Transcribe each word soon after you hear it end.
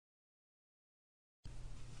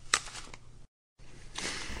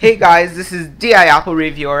Hey guys, this is DI Apple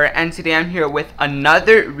Reviewer, and today I'm here with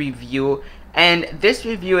another review, and this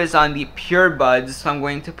review is on the Purest. So I'm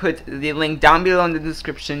going to put the link down below in the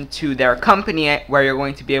description to their company where you're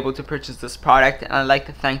going to be able to purchase this product, and I'd like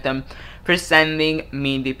to thank them for sending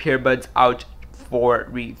me the Purest out for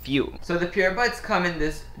review. So the Purest come in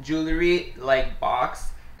this jewelry-like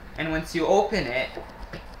box, and once you open it,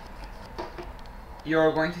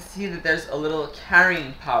 you're going to see that there's a little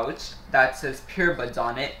carrying pouch that says Purest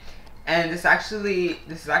on it, and this is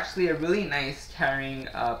actually a really nice carrying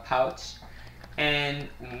pouch. And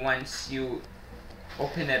once you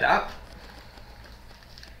open it up,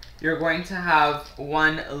 you're going to have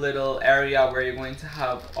one little area where you're going to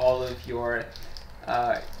have all of your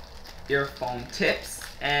earphone tips,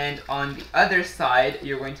 and on the other side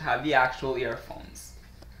you're going to have the actual earphones.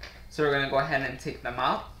 So we're going to go ahead and take them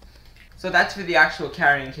out. So that's for the actual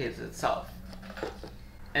carrying case itself.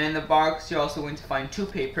 And in the box, you're also going to find two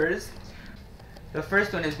papers. The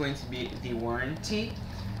first one is going to be the warranty,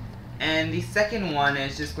 and the second one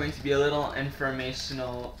is just going to be a little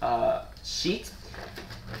informational sheet,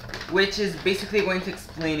 which is basically going to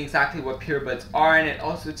explain exactly what Purest are, and it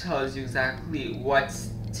also tells you exactly what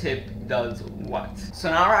tip does what. So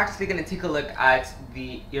now we're actually going to take a look at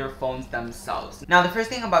the earphones themselves. Now the first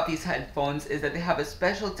thing about these headphones is that they have a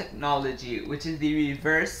special technology, which is the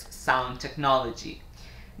reverse sound technology.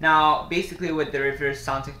 Now basically what the reverse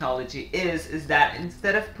sound technology is that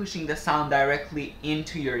instead of pushing the sound directly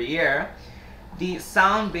into your ear, the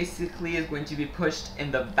sound basically is going to be pushed in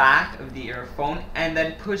the back of the earphone and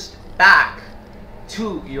then pushed back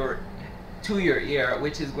to your ear,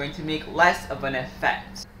 which is going to make less of an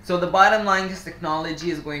effect. So the bottom line, this technology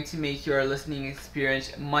is going to make your listening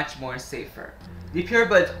experience much more safer. The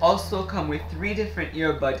Purest also come with 3 different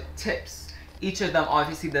earbud tips. Each of them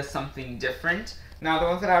obviously does something different. Now the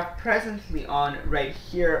ones that I have presently on right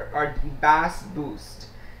here are the bass boost.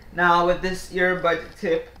 Now what this earbud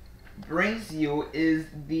tip brings you is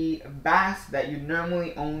the bass that you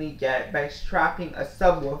normally only get by strapping a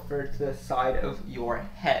subwoofer to the side of your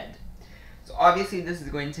head. So obviously this is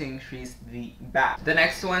going to increase the bass. The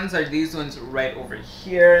next ones are these ones right over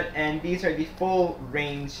here, and these are the full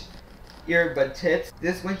range earbud tips.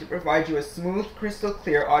 This is going to provide you a smooth, crystal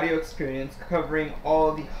clear audio experience covering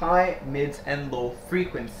all the high, mids, and low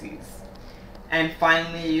frequencies. And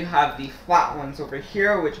finally, you have the flat ones over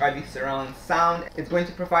here, which are the surround sound. It's going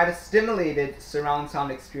to provide a stimulated surround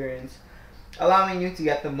sound experience, allowing you to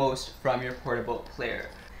get the most from your portable player.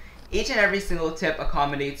 Each and every single tip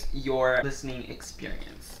accommodates your listening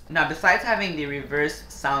experience. Now, besides having the reverse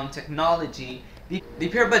sound technology, the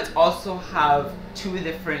Purest also have 2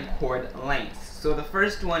 different cord lengths. So the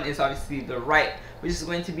first one is obviously the right, which is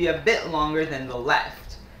going to be a bit longer than the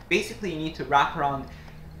left. Basically, you need to wrap around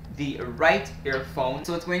the right earphone,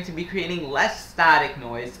 so it's going to be creating less static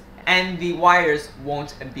noise, and the wires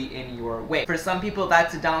won't be in your way. For some people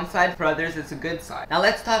that's a downside, for others it's a good side. Now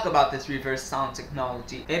let's talk about this reverse sound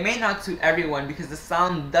technology. It may not suit everyone because the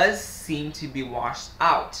sound does seem to be washed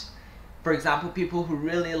out. For example, people who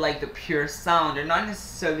really like the pure sound are not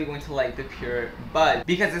necessarily going to like the Purest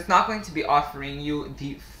because it's not going to be offering you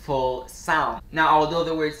the full sound. Now, although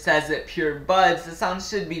the word says that Purest, the sound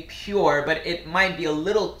should be pure, but it might be a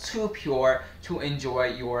little too pure to enjoy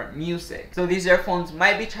your music. So these earphones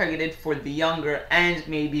might be targeted for the younger and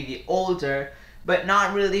maybe the older, but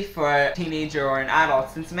not really for a teenager or an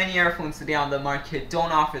adult, since many earphones today on the market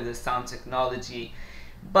don't offer this sound technology,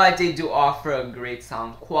 but they do offer a great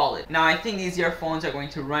sound quality. Now I think these earphones are going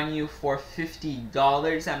to run you for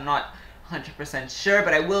 $50. I'm not 100% sure,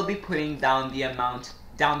 but I will be putting down the amount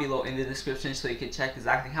down below in the description so you can check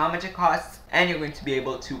exactly how much it costs and you're going to be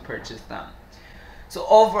able to purchase them. So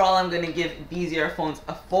overall, I'm going to give these earphones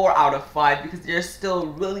a 4 out of 5 because they're still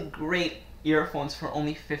really great earphones for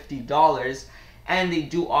only $50, and they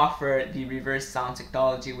do offer the reverse sound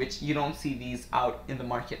technology, which you don't see these out in the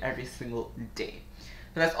market every single day.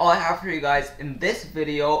 So that's all I have for you guys in this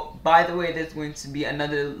video. By the way, there's going to be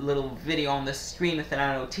another little video on the screen with an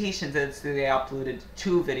annotation that today I uploaded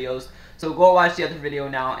 2 videos. So go watch the other video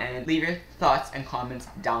now and leave your thoughts and comments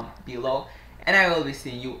down below. And I will be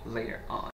seeing you later on.